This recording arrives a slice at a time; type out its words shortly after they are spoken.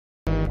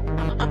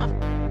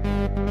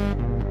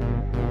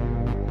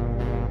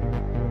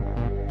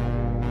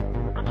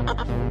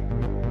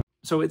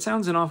So it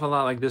sounds an awful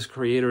lot like this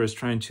creator is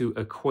trying to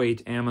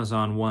equate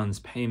Amazon One's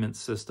payment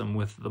system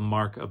with the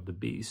mark of the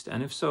beast.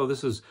 And if so,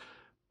 this is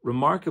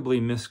remarkably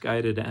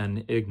misguided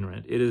and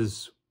ignorant. It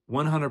is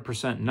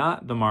 100%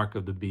 not the mark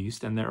of the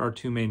beast, and there are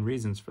two main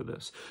reasons for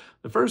this.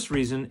 The first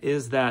reason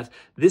is that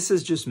this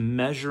is just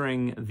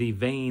measuring the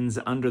veins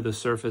under the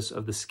surface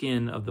of the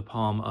skin of the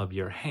palm of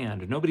your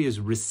hand. Nobody is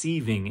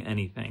receiving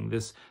anything.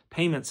 This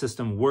payment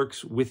system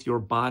works with your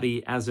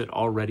body as it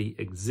already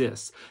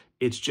exists.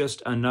 It's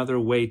just another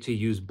way to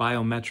use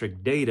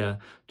biometric data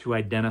to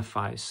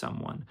identify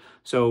someone.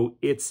 So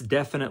it's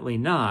definitely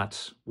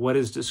not what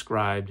is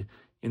described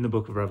in the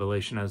book of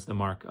Revelation as the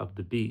mark of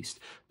the beast.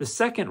 The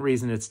second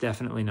reason it's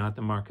definitely not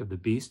the mark of the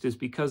beast is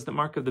because the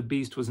mark of the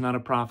beast was not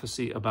a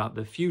prophecy about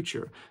the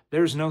future.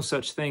 There's no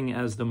such thing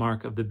as the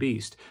mark of the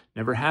beast.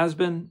 Never has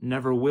been,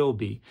 never will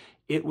be.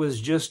 It was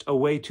just a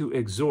way to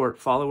exhort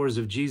followers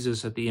of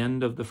Jesus at the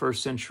end of the 1st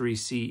century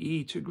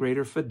CE to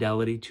greater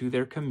fidelity to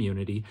their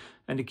community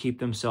and to keep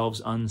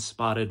themselves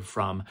unspotted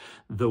from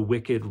the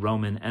wicked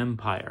Roman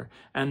Empire.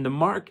 And the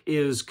mark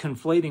is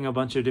conflating a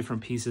bunch of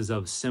different pieces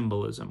of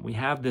symbolism. We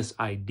have this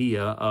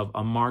idea of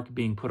a mark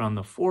being put on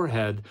the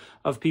forehead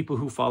of people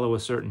who follow a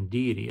certain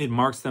deity. It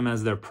marks them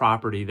as their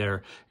property,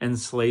 their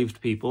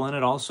enslaved people, and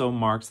it also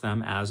marks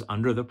them as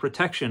under the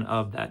protection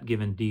of that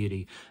given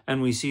deity.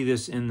 And we see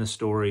this in the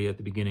story at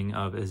the beginning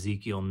of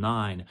Ezekiel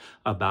 9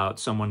 about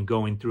someone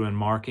going through and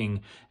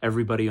marking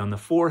everybody on the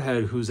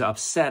forehead who's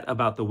upset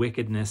about the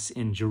wickedness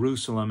in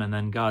Jerusalem, and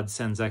then God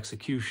sends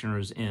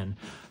executioners in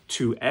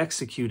to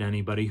execute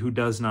anybody who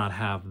does not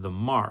have the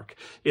mark.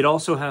 It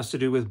also has to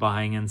do with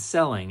buying and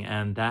selling,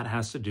 and that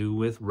has to do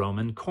with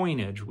Roman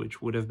coinage,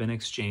 which would have been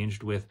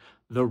exchanged with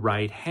the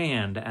right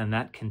hand, and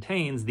that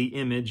contains the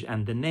image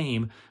and the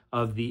name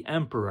of the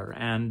emperor,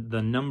 and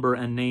the number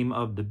and name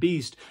of the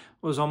beast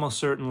was almost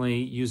certainly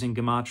using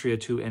gematria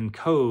to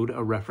encode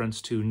a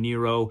reference to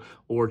Nero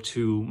or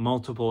to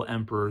multiple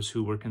emperors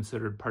who were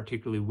considered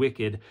particularly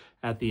wicked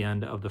at the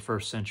end of the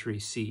 1st century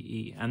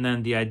CE. And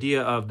then the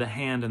idea of the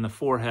hand and the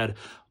forehead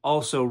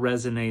also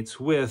resonates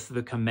with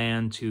the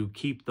command to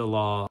keep the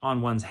law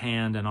on one's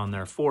hand and on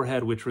their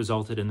forehead, which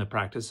resulted in the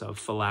practice of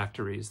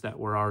phylacteries that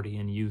were already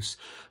in use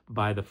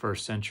by the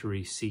 1st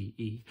century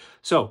CE.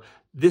 So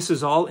this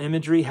is all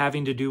imagery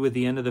having to do with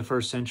the end of the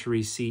 1st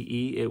century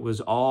CE. It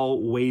was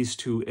all ways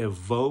to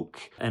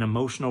evoke an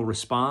emotional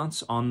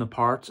response on the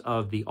part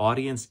of the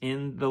audience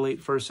in the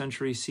late 1st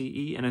century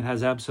CE, and it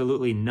has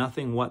absolutely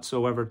nothing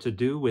whatsoever to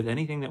do with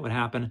anything that would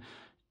happen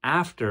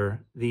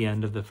after the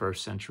end of the 1st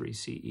century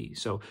CE.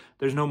 So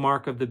there's no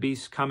mark of the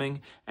beast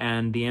coming,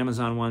 and the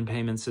Amazon One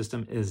payment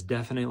system is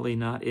definitely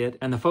not it.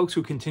 And the folks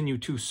who continue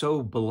to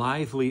so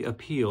blithely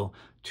appeal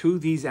to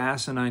these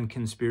asinine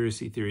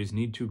conspiracy theories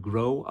need to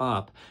grow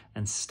up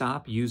and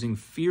stop using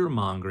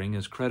fear-mongering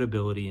as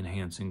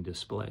credibility-enhancing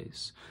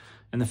displays.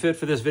 And the fit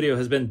for this video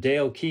has been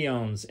Dale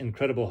Keown's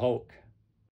Incredible Hulk.